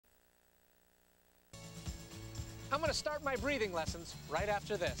I'm going to start my breathing lessons right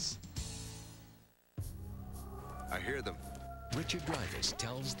after this. I hear them. Richard Dreyfuss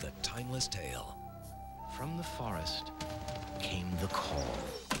tells the timeless tale. From the forest came the call.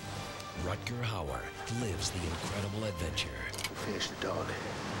 Rutger Hauer lives the incredible adventure. Finish the dog.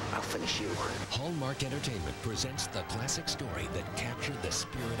 I'll finish you. Hallmark Entertainment presents the classic story that captured the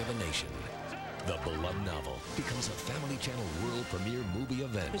spirit of a nation. The beloved novel becomes a Family Channel world premiere movie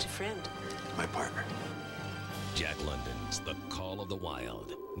event. Who's your friend? My partner. Jack London's The Call of the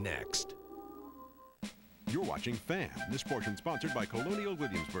Wild. Next. You're watching FAM, this portion sponsored by Colonial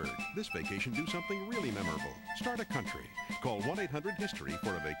Williamsburg. This vacation, do something really memorable. Start a country. Call 1-800-HISTORY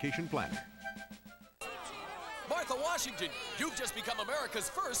for a vacation planner. Martha Washington, you've just become America's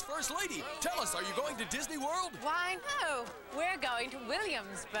First Lady. Tell us, are you going to Disney World? Why, no. We're going to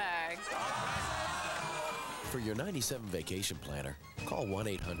Williamsburg. For your 97 vacation planner, call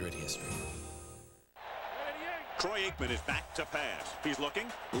 1-800-HISTORY. Troy Aikman is back to pass. He's looking,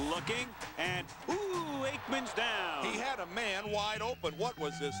 and ooh, Aikman's down. He had a man wide open. What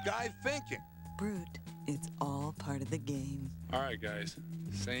was this guy thinking? Brut, it's all part of the game. All right, guys,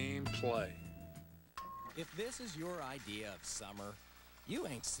 same play. If this is your idea of summer, you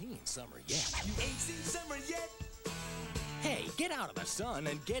ain't seen summer yet. You ain't seen summer yet? Hey, get out of the sun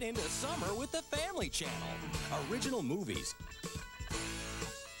and get into summer with the Family Channel. Original movies.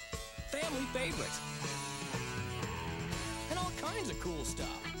 Family favorites. And all kinds of cool stuff.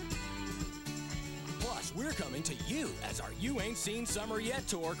 Plus, we're coming to you as our You Ain't Seen Summer Yet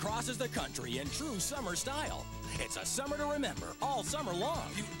tour crosses the country in true summer style. It's a summer to remember all summer long.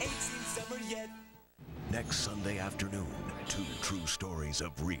 You ain't seen summer yet. Next Sunday afternoon, 2 true stories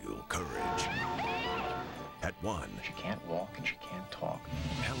of real courage. At 1, She can't walk and she can't talk.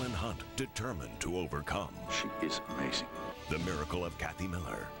 Helen Hunt determined to overcome. She is amazing. The miracle of Kathy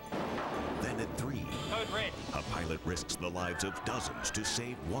Miller. Then at 3, Code red. a pilot risks the lives of dozens to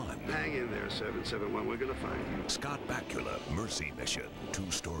save one. Hang in there, 771. We're going to find you. Scott Bakula, Mercy Mission.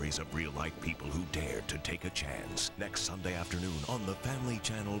 2 stories of real-life people who dared to take a chance. Next Sunday afternoon on the Family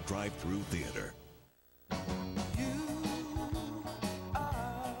Channel Drive-Thru Theater.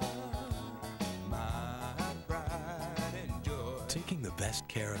 Taking the best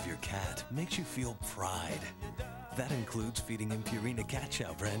care of your cat makes you feel pride. That includes feeding him Purina Cat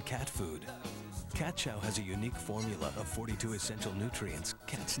Chow brand cat food. Cat Chow has a unique formula of 42 essential nutrients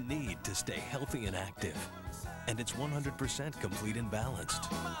cats need to stay healthy and active. And it's 100% complete and balanced.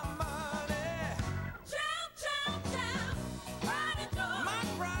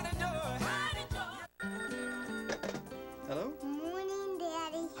 Hello? Morning,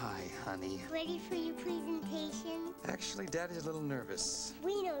 Daddy. Hi, honey. Ready for your presentation? Actually, Daddy's a little nervous.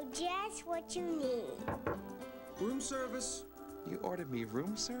 We know just what you need. Room service? You ordered me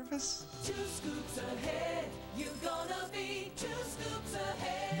room service? 2 scoops ahead. You're gonna be 2 scoops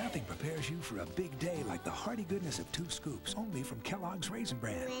ahead. Nothing prepares you for a big day like the hearty goodness of 2 scoops, only from Kellogg's Raisin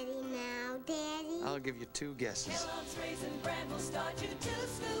Bran. Ready now, Daddy? I'll give you 2 guesses. Kellogg's Raisin Bran will start you 2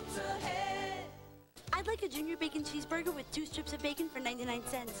 scoops ahead. I'd like a junior bacon cheeseburger with 2 strips of bacon for 99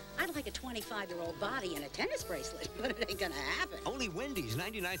 cents. I'd like a 25-year-old body and a tennis bracelet, but it ain't gonna happen. Only Wendy's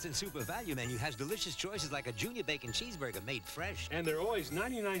 99-cent super value menu has delicious choices like a junior bacon cheeseburger made fresh. And they're always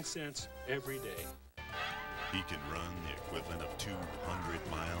 99 cents every day. He can run the equivalent of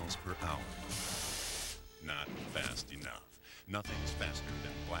 200 miles per hour. Not fast enough. Nothing's faster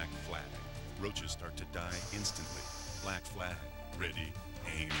than Black Flag. Roaches start to die instantly. Black Flag, ready,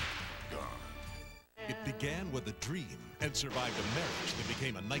 aim, gone. It began with a dream and survived a marriage that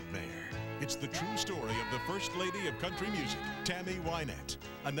became a nightmare. It's the true story of the First Lady of Country Music, Tammy Wynette.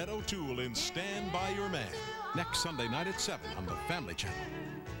 Annette O'Toole in Stand By Your Man. Next Sunday night at 7 on the Family Channel.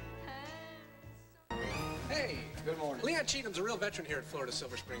 Hey. Good morning. Leon Cheatham's a real veteran here at Florida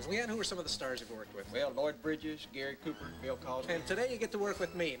Silver Springs. Leon, who are some of the stars you've worked with? Well, Lloyd Bridges, Gary Cooper, Bill Cosby. And today you get to work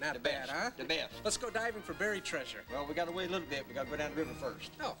with me. Not bad, huh? The best. Let's go diving for buried treasure. Well, we got to wait a little bit. We got to go down the river first.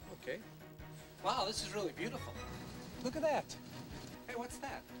 Oh, okay. Wow, this is really beautiful. Look at that. Hey, what's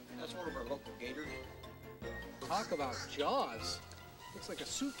that? That's one of our local gators. Talk about jaws. Looks like a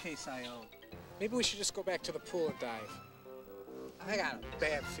suitcase I own. Maybe we should just go back to the pool and dive. I got a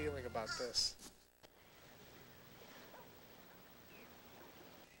bad feeling about this.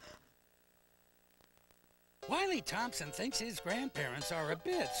 Wiley Thompson thinks his grandparents are a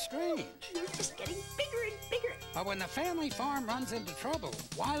bit strange. You're just getting bigger and bigger. But when the family farm runs into trouble,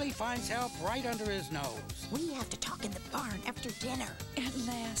 Wiley finds help right under his nose. We have to talk in the barn after dinner. At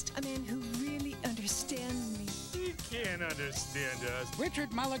last, a man who really understands me. He can't understand us.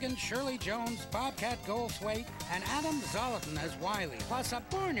 Richard Mulligan, Shirley Jones, Bobcat Goldthwait, and Adam Zolliton as Wiley, plus a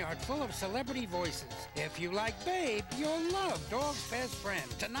barnyard full of celebrity voices. If you like Babe, you'll love Dog's Best Friend,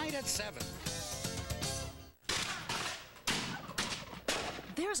 tonight at 7.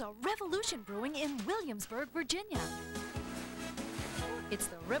 There's a revolution brewing in Williamsburg, Virginia. It's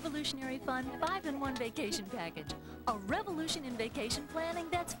the Revolutionary Fun 5-in-1 Vacation Package. A revolution in vacation planning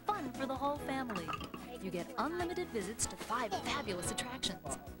that's fun for the whole family. You get unlimited visits to 5 fabulous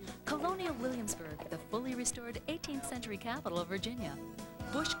attractions. Colonial Williamsburg, the fully restored 18th century capital of Virginia.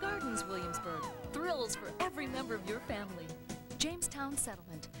 Busch Gardens, Williamsburg, thrills for every member of your family. Jamestown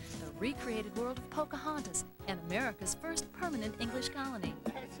Settlement, the recreated world of Pocahontas and America's first permanent English colony.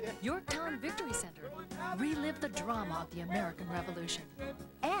 Yorktown Victory Center, relive the drama of the American Revolution.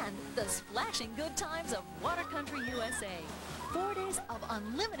 And the splashing good times of Water Country, USA. 4 days of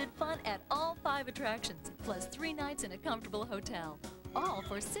unlimited fun at all 5 attractions, plus 3 nights in a comfortable hotel. All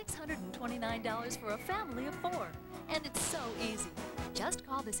for $629 for a family of 4. And it's so easy. Just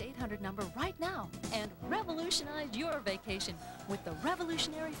call this 800 number right now and revolutionize your vacation with the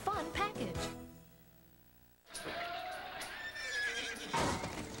Revolutionary Fun Package.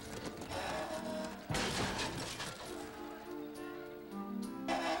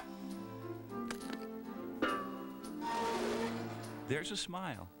 There's a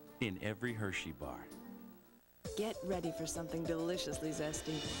smile in every Hershey bar. Get ready for something deliciously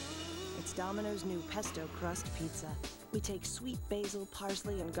zesty. It's Domino's new Pesto Crust Pizza. We take sweet basil,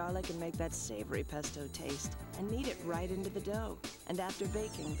 parsley, and garlic and make that savory pesto taste, and knead it right into the dough. And after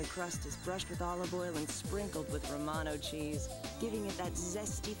baking, the crust is brushed with olive oil and sprinkled with Romano cheese, giving it that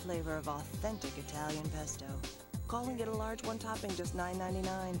zesty flavor of authentic Italian pesto. Call and get a large one topping, just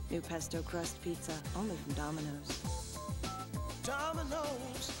 $9.99. New Pesto Crust Pizza, only from Domino's.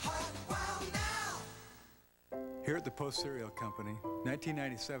 Domino's, hot wow now! Here at the Post Cereal Company,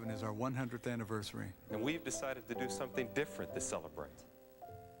 1997 is our 100th anniversary. And we've decided to do something different to celebrate.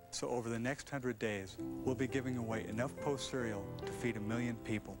 So over the next 100 days, we'll be giving away enough Post cereal to feed 1 million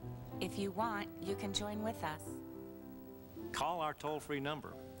people. If you want, you can join with us. Call our toll-free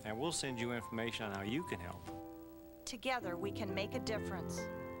number, and we'll send you information on how you can help. Together, we can make a difference.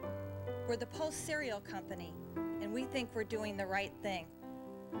 We're the Post Cereal Company, and we think we're doing the right thing.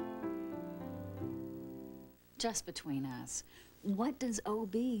 Just between us, what does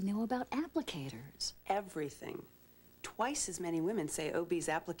OB know about applicators? Everything. Twice as many women say OB's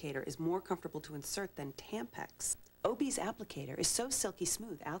applicator is more comfortable to insert than Tampax. OB's applicator is so silky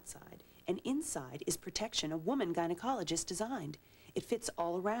smooth outside, and inside is protection a woman gynecologist designed. It fits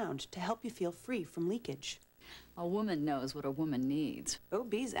all around to help you feel free from leakage. A woman knows what a woman needs.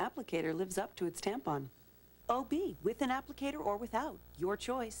 OB's applicator lives up to its tampon. OB, with an applicator or without, your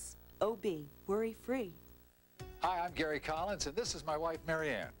choice. OB, worry-free. Hi, I'm Gary Collins, and this is my wife,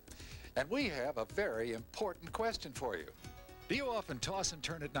 Marianne. And we have a very important question for you. Do you often toss and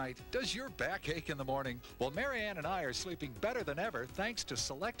turn at night? Does your back ache in the morning? Well, Marianne and I are sleeping better than ever thanks to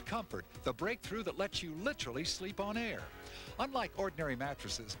Select Comfort, the breakthrough that lets you literally sleep on air. Unlike ordinary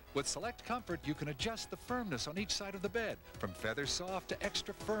mattresses, with Select Comfort, you can adjust the firmness on each side of the bed, from feather soft to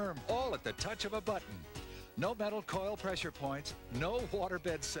extra firm, all at the touch of a button. No metal coil pressure points, no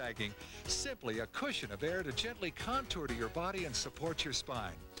waterbed sagging, simply a cushion of air to gently contour to your body and support your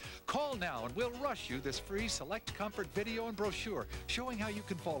spine. Call now and we'll rush you this free Select Comfort video and brochure showing how you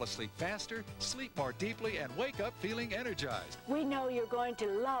can fall asleep faster, sleep more deeply, and wake up feeling energized. We know you're going to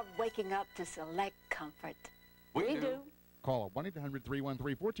love waking up to Select Comfort. We do. Call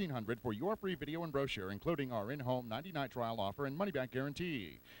 1-800-313-1400 for your free video and brochure, including our in-home 90-night trial offer and money-back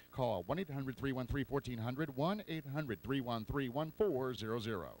guarantee. Call 1-800-313-1400,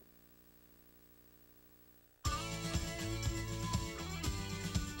 1-800-313-1400.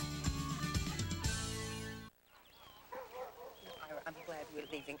 I'm glad we're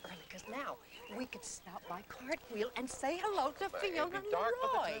leaving early, because now we could stop by Cartwheel and say hello to Fiona and Leroy. Dark by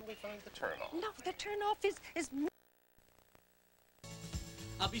the time we find the turnoff. No, the turnoff is...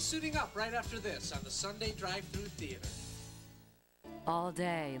 I'll be suiting up right after this on the Sunday Drive-Thru Theater. All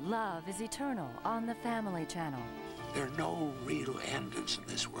day, love is eternal on the Family Channel. There are no real endings in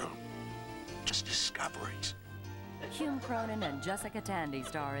this world, just discoveries. Hume Cronin and Jessica Tandy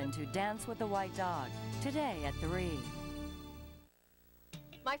star into Dance with the White Dog, today at 3.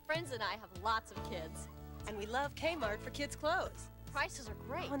 My friends and I have lots of kids. And we love Kmart for kids' clothes. Prices are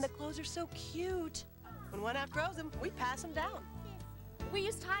great. Oh, and the clothes are so cute. When one outgrows them, we pass them down. We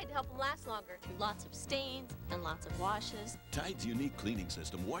use Tide to help them last longer through lots of stains and lots of washes. Tide's unique cleaning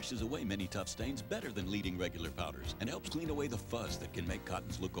system washes away many tough stains better than leading regular powders and helps clean away the fuzz that can make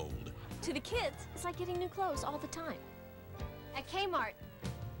cottons look old. To the kids, it's like getting new clothes all the time. At Kmart.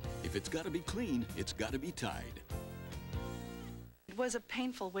 If it's got to be clean, it's got to be Tide. It was a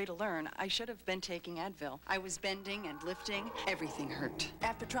painful way to learn. I should have been taking Advil. I was bending and lifting. Everything hurt.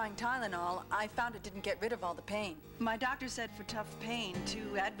 After trying Tylenol, I found it didn't get rid of all the pain. My doctor said for tough pain,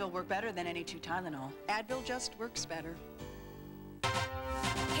 2 Advil work better than any 2 Tylenol. Advil just works better.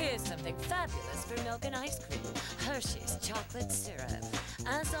 Here's something fabulous for milk and ice cream. Hershey's chocolate syrup.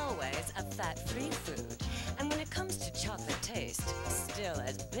 As always, a fat-free food. And when it comes to chocolate taste, still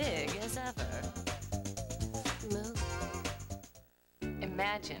as big as ever. Move.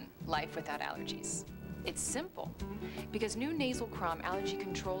 Imagine life without allergies. It's simple, because new Nasalcrom Allergy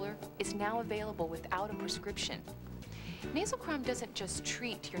Controller is now available without a prescription. Nasalcrom doesn't just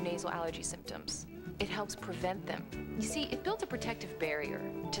treat your nasal allergy symptoms, it helps prevent them. You see, it builds a protective barrier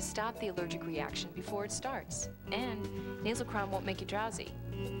to stop the allergic reaction before it starts. And Nasalcrom won't make you drowsy.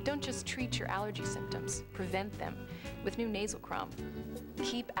 Don't just treat your allergy symptoms, prevent them with new Nasalcrom.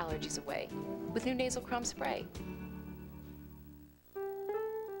 Keep allergies away with new Nasalcrom spray.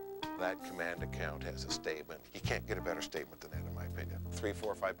 That command account has a statement. You can't get a better statement than that, in my opinion. 3,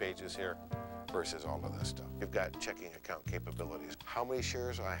 4, 5 pages here versus all of this stuff. You've got checking account capabilities. How many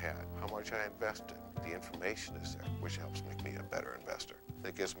shares I had, how much I invested. The information is there, which helps make me a better investor.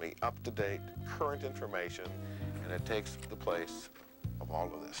 It gives me up-to-date, current information, and it takes the place of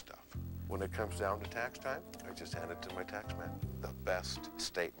all of this stuff. When it comes down to tax time, I just hand it to my tax man. The best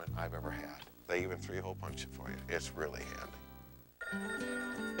statement I've ever had. They even 3-hole punch it for you. It's really handy.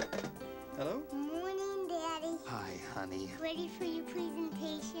 Hello? Morning, Daddy. Hi, honey. Ready for your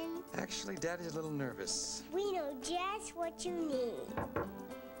presentation? Actually, Daddy's a little nervous. We know just what you need.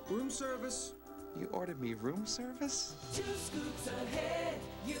 Room service. You ordered me room service? 2 scoops ahead.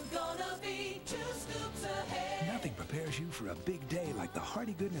 You're gonna be 2 scoops ahead. Nothing prepares you for a big day like the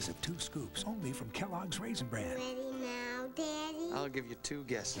hearty goodness of 2 scoops, only from Kellogg's Raisin Bran. Ready now, Daddy? I'll give you 2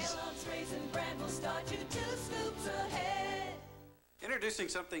 guesses. Kellogg's Raisin Bran will start you 2 scoops ahead. Introducing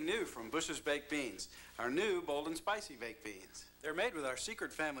something new from Bush's Baked Beans, our new bold and spicy baked beans. They're made with our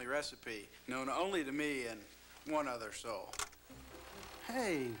secret family recipe, known only to me and one other soul.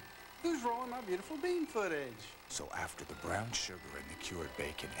 Hey, who's rolling my beautiful bean footage? So after the brown sugar and the cured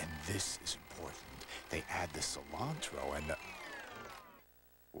bacon, and this is important, they add the cilantro and the...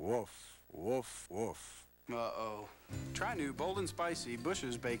 Woof, woof, woof. Uh-oh. Try new bold and spicy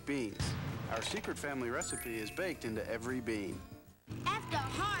Bush's Baked Beans. Our secret family recipe is baked into every bean. After a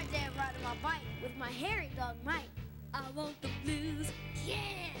hard day riding my bike with my hairy dog Mike, I want the blues. Yeah!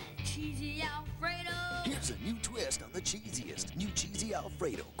 Cheesy Alfredo! Here's a new twist on the cheesiest. New Cheesy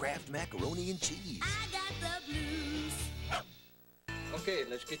Alfredo, Kraft macaroni and cheese. I got the blues. Okay,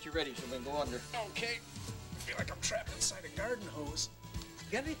 let's get you ready so we can go under. Okay. I feel like I'm trapped inside a garden hose.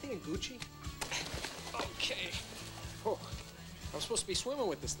 You got anything in Gucci? Okay. Oh, I'm supposed to be swimming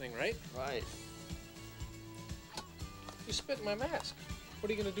with this thing, right? Right. You spit in my mask. What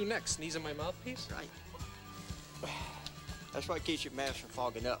are you gonna do next? Sneeze in my mouthpiece? Right. That's why it keeps your mask from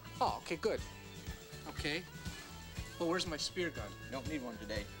fogging up. Oh, okay, good. Okay. Well, where's my spear gun? You don't need one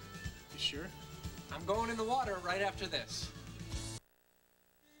today. You sure? I'm going in the water right after this.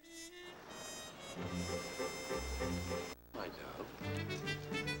 My job.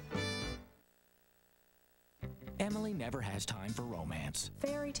 Emily never has time for romance.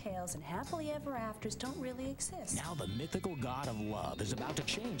 Fairy tales and happily ever afters don't really exist. Now the mythical god of love is about to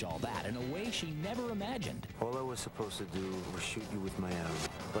change all that in a way she never imagined. All I was supposed to do was shoot you with my arrow,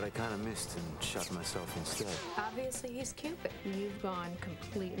 but I kind of missed and shot myself instead. Obviously, he's Cupid. You've gone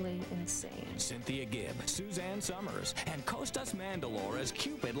completely insane. Cynthia Gibb, Suzanne Summers, and Kostas Mandalore as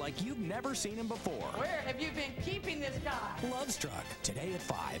Cupid like you've never seen him before. Where have you been keeping this guy? Lovestruck, today at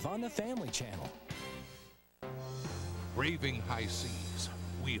 5 on the Family Channel. Braving high seas,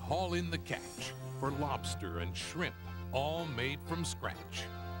 we haul in the catch for lobster and shrimp, all made from scratch.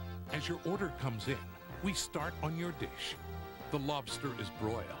 As your order comes in, we start on your dish. The lobster is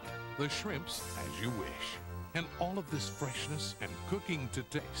broiled, the shrimps as you wish. And all of this freshness and cooking to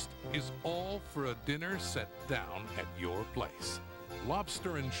taste is all for a dinner set down at your place.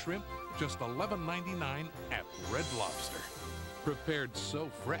 Lobster and shrimp, just $11.99 at Red Lobster. Prepared so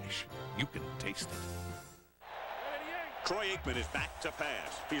fresh, you can taste it. Troy Aikman is back to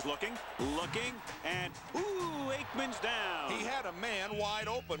pass. He's looking, and ooh, Aikman's down. He had a man wide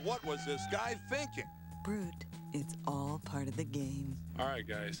open. What was this guy thinking? Brut, it's all part of the game. All right,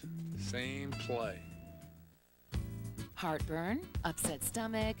 guys, same play. Heartburn, upset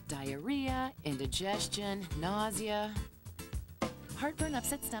stomach, diarrhea, indigestion, nausea. Heartburn,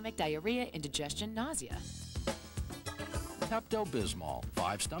 upset stomach, diarrhea, indigestion, nausea. Pepto-Bismol.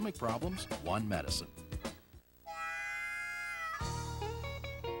 5 stomach problems, 1 medicine.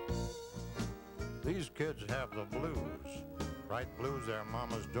 These kids have the blues. Bright blues their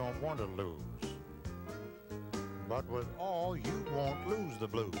mamas don't want to lose. But with all, you won't lose the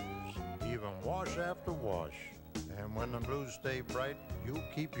blues, even wash after wash. And when the blues stay bright, you'll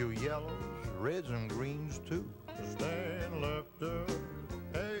keep your yellows, reds, and greens too. Stand lifter,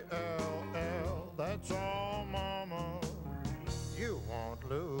 A-L-L, that's all, mama. You won't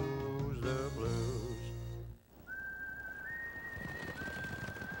lose the blues.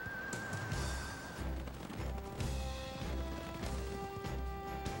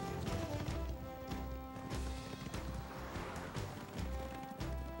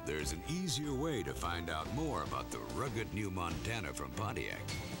 There's an easier way to find out more about the rugged new Montana from Pontiac.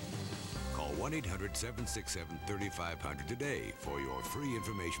 Call 1-800-767-3500 today for your free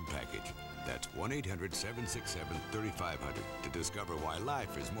information package. That's 1-800-767-3500 to discover why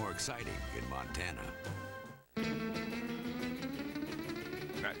life is more exciting in Montana.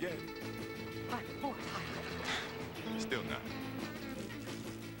 Not yet. Still not.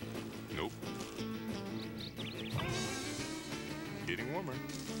 Nope. Getting warmer.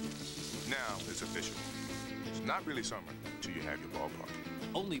 Now it's official. It's not really summer until you have your ballpark.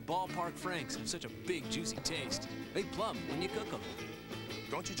 Only ballpark Franks have such a big, juicy taste. They plump when you cook them.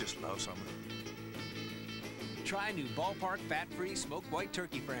 Don't you just love summer? Try new ballpark fat-free smoked white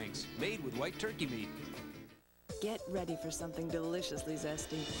turkey Franks, made with white turkey meat. Get ready for something deliciously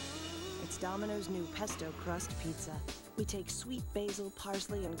zesty. It's Domino's new Pesto Crust Pizza. We take sweet basil,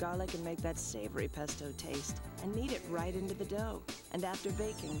 parsley, and garlic and make that savory pesto taste and knead it right into the dough. And after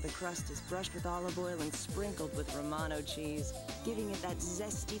baking, the crust is brushed with olive oil and sprinkled with Romano cheese, giving it that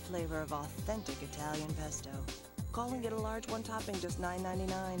zesty flavor of authentic Italian pesto. Calling it a large one topping, just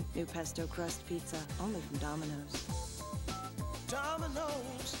 $9.99. New Pesto Crust Pizza, only from Domino's.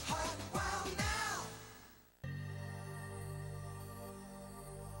 Domino's, hot wow now!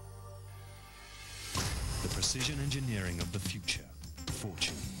 The precision engineering of the future.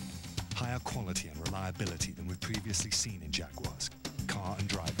 Fortune. Higher quality and reliability than we've previously seen in Jaguars. Car and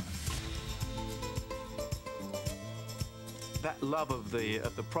driver. That love of the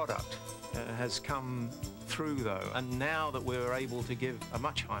product has come through, though, and now that we're able to give a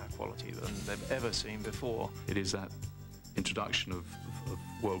much higher quality than they've ever seen before. It is that introduction of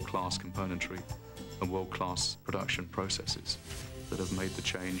world-class componentry and world-class production processes that have made the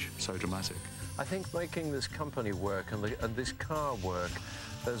change so dramatic. I think making this company work and this car work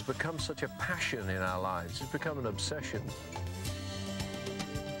has become such a passion in our lives. It's become an obsession.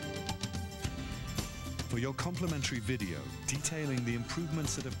 For your complimentary video detailing the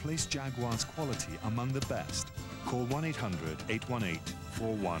improvements that have placed Jaguar's quality among the best, call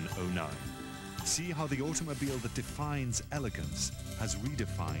 1-800-818-4109. See how the automobile that defines elegance has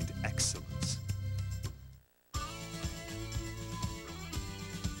redefined excellence.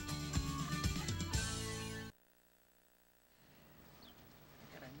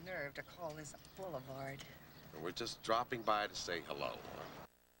 Got a nerve to call this a boulevard. We're just dropping by to say hello.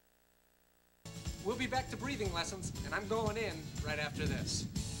 We'll be back to breathing lessons, and I'm going in right after this.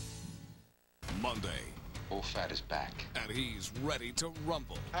 Monday. Old Fat is back. And he's ready to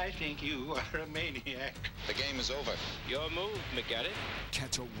rumble. I think you are a maniac. The game is over. Your move, McGaddy.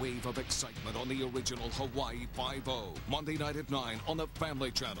 Catch a wave of excitement on the original Hawaii 5-0. Monday night at 9 on the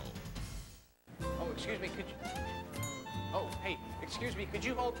Family Channel. Oh, excuse me, could you... Oh, hey, excuse me, could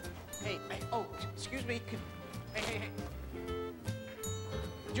you hold... Hey, oh, excuse me, Hey.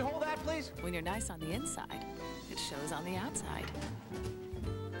 Could you hold that, please? When you're nice on the inside, it shows on the outside.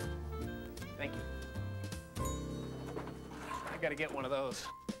 Thank you. I gotta get one of those.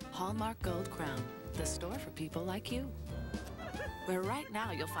 Hallmark Gold Crown, the store for people like you. Where right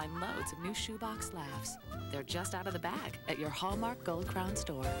now you'll find loads of new shoebox laughs. They're just out of the bag at your Hallmark Gold Crown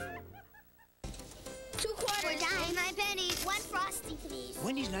store. 2 quarters, dime, 9 pennies, 1 Frosty, please.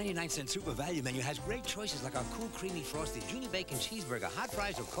 Wendy's 99-cent Super Value Menu has great choices like our cool, creamy Frosty, Junior Bacon Cheeseburger, hot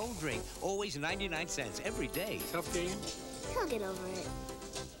fries, or cold drink. Always 99 cents every day. Tough game? He'll get over it.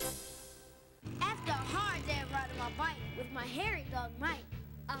 After a hard day riding my bike with my hairy dog Mike,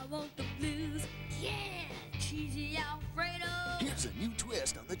 I want the blues. Yeah, cheesy Alfredo. Here's a new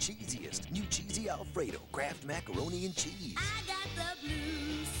twist on the cheesiest. New Cheesy Alfredo, Kraft macaroni and cheese. I got the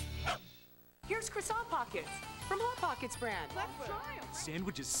blues. Here's croissant pockets from Hot Pockets brand. Let's try them.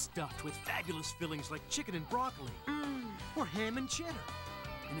 Sandwiches stuffed with fabulous fillings like chicken and broccoli. Or ham and cheddar.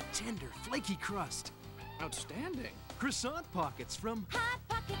 And a tender, flaky crust. Outstanding. Croissant Pockets from Hot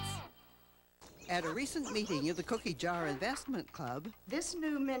Pockets. At a recent meeting of the Cookie Jar Investment Club, this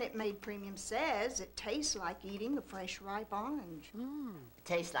new Minute Maid Premium says it tastes like eating a fresh, ripe orange. It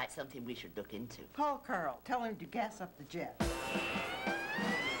tastes like something we should look into. Call Carl. Tell him to gas up the jet.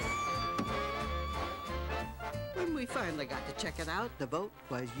 when we finally got to check it out, the vote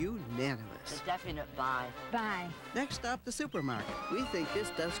was unanimous. A definite buy. Buy. Next up, the supermarket. We think this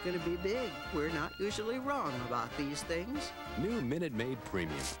stuff's going to be big. We're not usually wrong about these things. New Minute Maid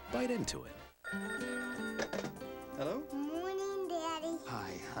Premium. Bite into it. Hello? Morning, Daddy.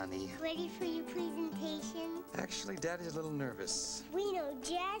 Hi, honey. Ready for your presentation? Actually, Daddy's a little nervous. We know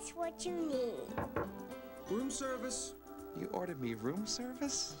just what you need. Room service? You ordered me room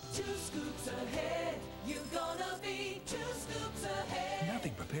service? 2 scoops ahead. You're gonna be 2 scoops ahead.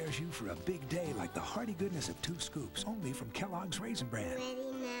 Nothing prepares you for a big day like the hearty goodness of 2 scoops, only from Kellogg's Raisin Bran. Ready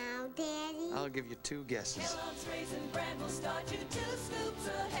now, Daddy? I'll give you 2 guesses. Kellogg's Raisin Bran will start you 2 scoops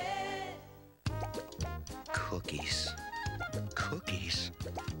ahead. Cookies. Cookies.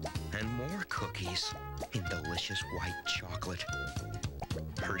 And more cookies in delicious white chocolate.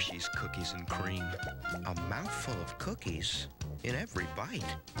 Hershey's Cookies and Cream. A mouthful of cookies in every bite.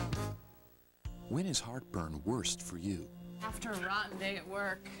 When is heartburn worst for you? After a rotten day at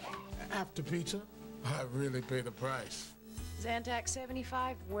work. After pizza, I really pay the price. Zantac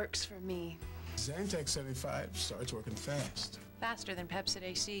 75 works for me. Zantac 75 starts working fast. Faster than Pepsid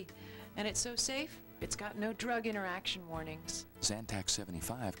AC. And it's so safe, it's got no drug interaction warnings. Zantac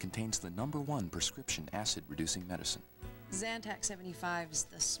 75 contains the #1 prescription acid-reducing medicine. Zantac 75 is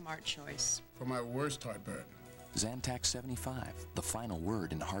the smart choice. For my worst heartburn. Zantac 75, the final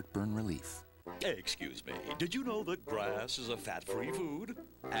word in heartburn relief. Excuse me, did you know that grass is a fat-free food?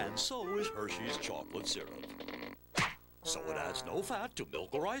 And so is Hershey's chocolate syrup. So it adds no fat to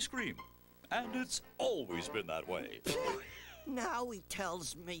milk or ice cream. And it's always been that way. Now he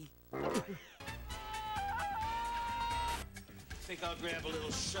tells me. Think I'll grab a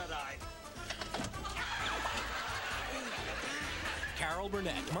little shut-eye. Carol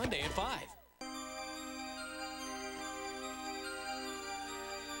Burnett, Monday at 5.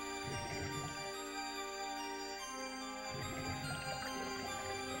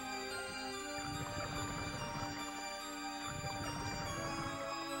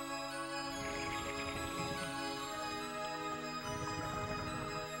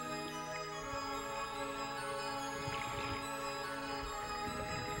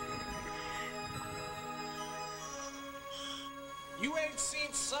 You ain't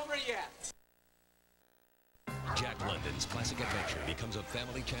seen summer yet. Jack London's classic adventure becomes a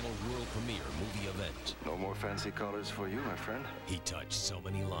Family Channel world premiere movie event. No more fancy colors for you, my friend. He touched so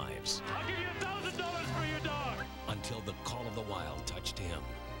many lives. I'll give you $1,000 for your dog. Until the Call of the Wild touched him.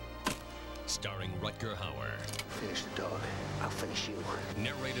 Starring Rutger Hauer. Finish the dog. I'll finish you.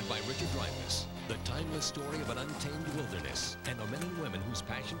 Narrated by Richard Dreyfuss. The timeless story of an untamed wilderness and the many women whose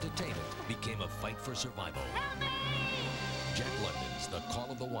passion to tame it became a fight for survival. Help me! Jack London's The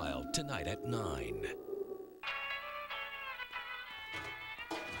Call of the Wild, tonight at 9. A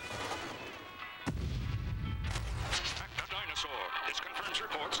dinosaur. This confirms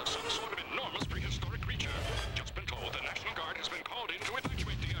reports of some sort of enormous prehistoric creature. Just been told the National Guard has been called in to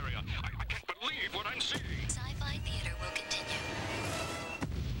evacuate the area. I can't believe what I'm seeing. Sci-Fi Theater will continue.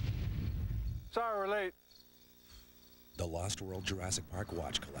 Sorry we're late. The Lost World Jurassic Park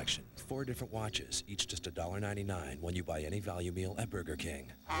Watch Collection. 4 different watches, each just $1.99 when you buy any value meal at Burger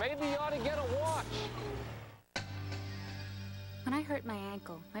King. Maybe you ought to get a watch. When I hurt my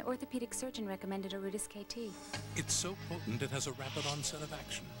ankle, my orthopedic surgeon recommended Arudis KT. It's so potent it has a rapid onset of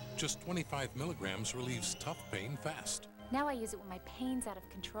action. Just 25 milligrams relieves tough pain fast. Now I use it when my pain's out of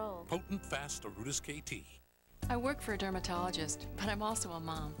control. Potent, fast Arudis KT. I work for a dermatologist, but I'm also a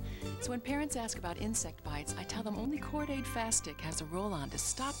mom. So when parents ask about insect bites, I tell them only Cord-Aid Fast Stick has a roll-on to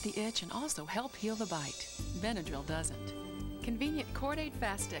stop the itch and also help heal the bite. Benadryl doesn't. Convenient Cord-Aid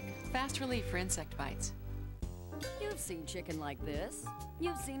Fast Stick. Fast relief for insect bites. You've seen chicken like this.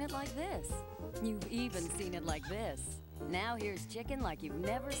 You've seen it like this. You've even seen it like this. Now here's chicken like you've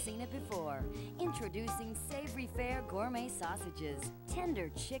never seen it before. Introducing Savory Fare Gourmet Sausages. Tender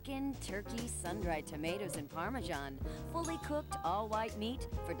chicken, turkey, sun-dried tomatoes, and Parmesan. Fully cooked, all-white meat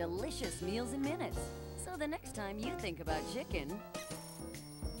for delicious meals in minutes. So the next time you think about chicken,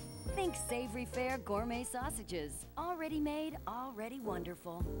 think Savory Fare Gourmet Sausages. Already made, already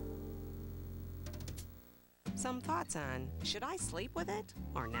wonderful. some thoughts on, should I sleep with it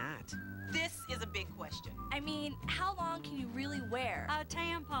or not? This is a big question. I mean, how long can you really wear a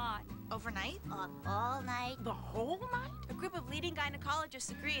tampon? Overnight? All night. The whole night? A group of leading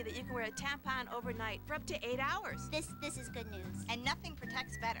gynecologists agree that you can wear a tampon overnight for up to 8 hours. This is good news. And nothing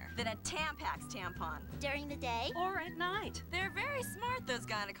protects better Than a Tampax tampon. During the day? Or at night. They're very smart, those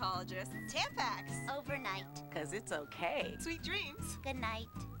gynecologists. Tampax. Overnight. 'Cause it's okay. Sweet dreams. Good night.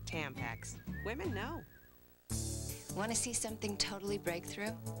 Tampax. Women know. Want to see something totally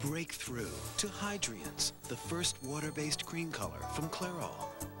breakthrough? Breakthrough to Hydrians, the first water-based cream color from Clairol.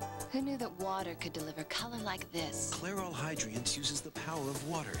 Who knew that water could deliver color like this? Clairol Hydrians uses the power of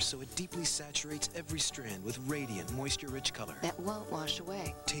water, so it deeply saturates every strand with radiant, moisture-rich color. That won't wash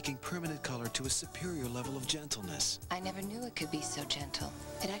away. Taking permanent color to a superior level of gentleness. I never knew it could be so gentle.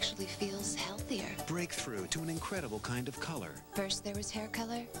 It actually feels healthier. Breakthrough to an incredible kind of color. First there was hair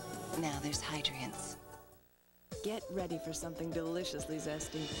color, now there's Hydrians. Get ready for something deliciously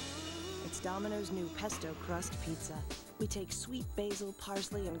zesty. It's Domino's new Pesto Crust Pizza. We take sweet basil,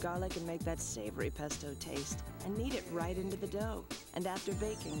 parsley, and garlic and make that savory pesto taste, and knead it right into the dough. And after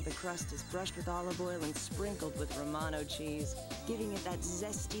baking, the crust is brushed with olive oil and sprinkled with Romano cheese, giving it that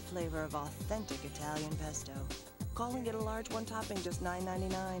zesty flavor of authentic Italian pesto. Calling it a large one topping, just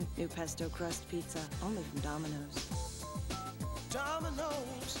 $9.99. New Pesto Crust Pizza, only from Domino's.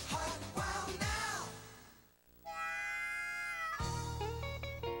 Domino's, hot wow now!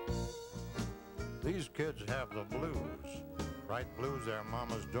 These kids have the blues. Bright blues their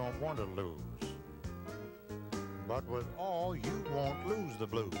mamas don't want to lose. But with all, you won't lose the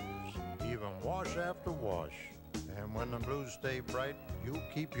blues, even wash after wash. And when the blues stay bright, you'll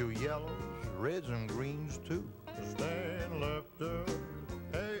keep your yellows, reds, and greens too. Stand lifter,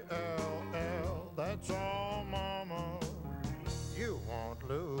 A-L-L, that's all, mama. You won't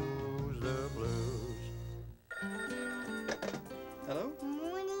lose the blues. Hello?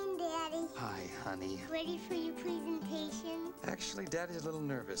 Morning, Daddy. Hi, honey. Ready for your presentation? Actually, Daddy's a little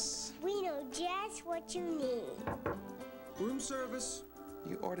nervous. We know just what you need. Room service?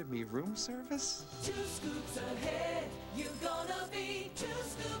 You ordered me room service? 2 scoops ahead, you're gonna be 2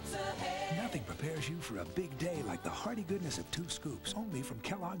 scoops ahead. Nothing prepares you for a big day like the hearty goodness of 2 scoops, only from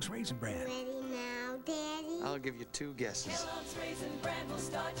Kellogg's Raisin Bran. Ready now, Daddy? I'll give you 2 guesses. Kellogg's Raisin Bran will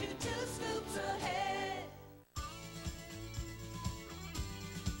start you 2 scoops ahead.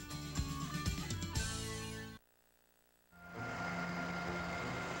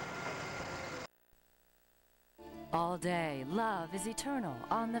 All day, love is eternal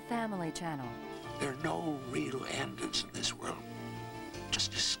on the Family Channel. There are no real endings in this world,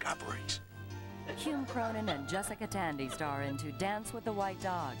 just discoveries. Hume Cronin and Jessica Tandy star into Dance with the White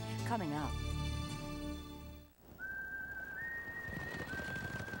Dog, coming up.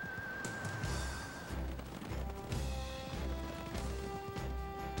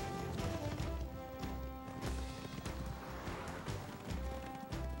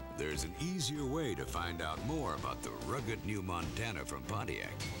 There's an easier way to find out more about the rugged new Montana from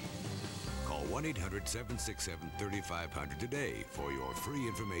Pontiac. Call 1-800-767-3500 today for your free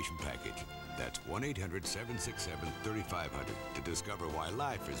information package. That's 1-800-767-3500 to discover why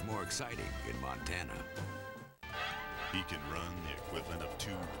life is more exciting in Montana. He can run the equivalent of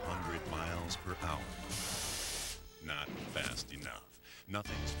 200 miles per hour. Not fast enough.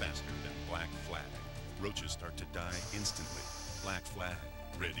 Nothing's faster than Black Flag. Roaches start to die instantly. Black Flag.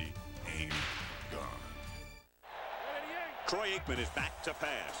 Ready, aim, gone. Troy Aikman is back to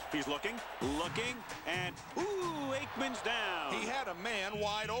pass. He's looking, and ooh, Aikman's down. He had a man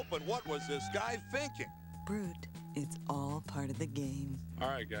wide open. What was this guy thinking? Brut, it's all part of the game. All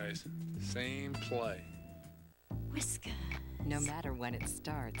right, guys, same play. Whiskers. No matter when it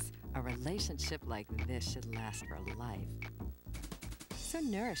starts, a relationship like this should last for life. So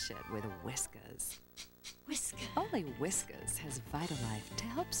nourish it with Whiskers. Whiskers. Only Whiskers has Vitalife to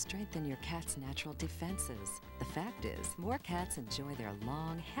help strengthen your cat's natural defenses. The fact is, more cats enjoy their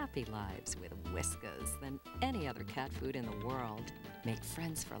long, happy lives with Whiskers than any other cat food in the world. Make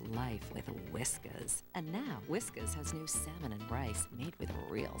friends for life with Whiskers. And now, Whiskers has new salmon and rice made with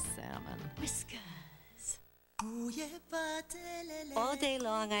real salmon. Whiskers. All day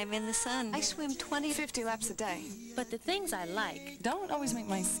long, I'm in the sun. I swim 50 laps a day. But the things I like Don't always make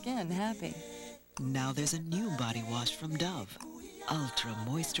my skin happy. Now there's a new body wash from Dove. Ultra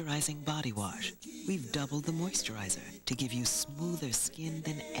Moisturizing Body Wash. We've doubled the moisturizer to give you smoother skin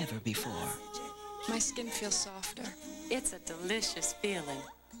than ever before. My skin feels softer. It's a delicious feeling.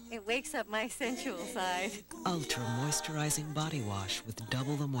 It wakes up my sensual side. Ultra Moisturizing Body Wash with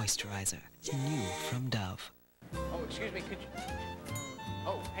double the moisturizer. New from Dove. Oh, excuse me, could you...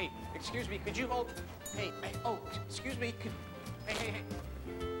 Oh, hey, excuse me, could you hold... Hey, oh, excuse me, hey.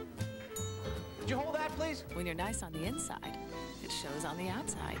 Could you hold that, please? When you're nice on the inside, it shows on the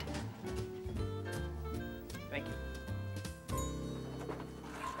outside. Thank you.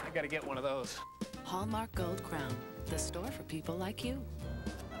 I gotta get one of those. Hallmark Gold Crown, the store for people like you.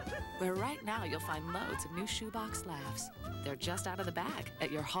 Where right now you'll find loads of new shoebox laughs. They're just out of the bag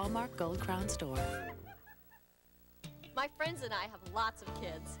at your Hallmark Gold Crown store. My friends and I have lots of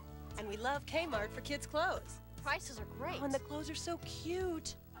kids. And we love Kmart for kids' clothes. Prices are great. Oh, and the clothes are so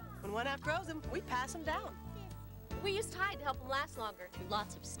cute. When one outgrows them, we pass them down. We use Tide to help them last longer through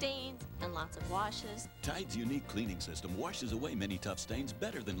lots of stains and lots of washes. Tide's unique cleaning system washes away many tough stains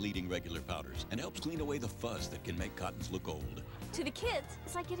better than leading regular powders and helps clean away the fuzz that can make cottons look old. To the kids,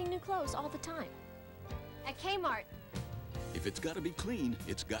 it's like getting new clothes all the time. At Kmart. If it's got to be clean,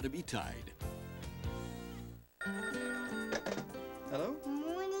 it's got to be Tide. Hello?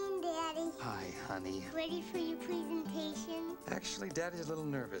 Morning, Daddy. Hi, honey. Ready for your presentation? Actually, Daddy's a little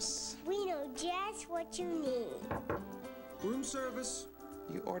nervous. We know just what you need. Room service.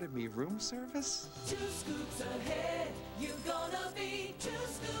 You ordered me room service? 2 scoops ahead. You're gonna be 2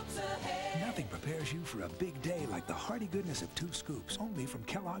 scoops ahead. Nothing prepares you for a big day like the hearty goodness of 2 scoops, only from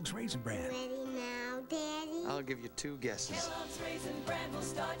Kellogg's Raisin Bran. Ready now, Daddy? I'll give you 2 guesses. Kellogg's Raisin Bran will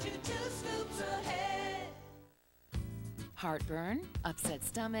start you 2 scoops ahead. Heartburn, upset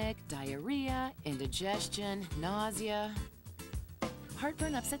stomach, diarrhea, indigestion, nausea.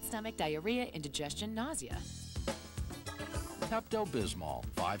 Heartburn, upset stomach, diarrhea, indigestion, nausea. Pepto-Bismol.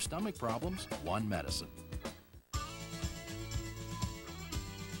 5 stomach problems, 1 medicine.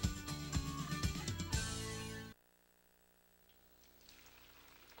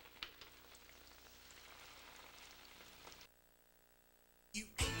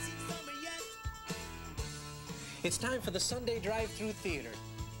 It's time for the Sunday drive-through theater.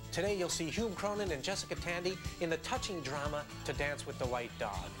 Today you'll see Hume Cronin and Jessica Tandy in the touching drama To Dance with the White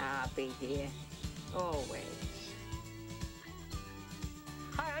Dog. I'll be here. Always.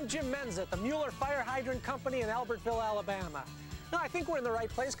 Hi, I'm Jim Menz at the Mueller Fire Hydrant Company in Albertville, Alabama. Now, I think we're in the right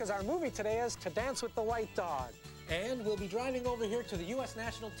place because our movie today is To Dance with the White Dog. And we'll be driving over here to the U.S.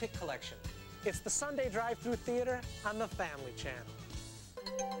 National Tick Collection. It's the Sunday drive-through theater on the Family Channel.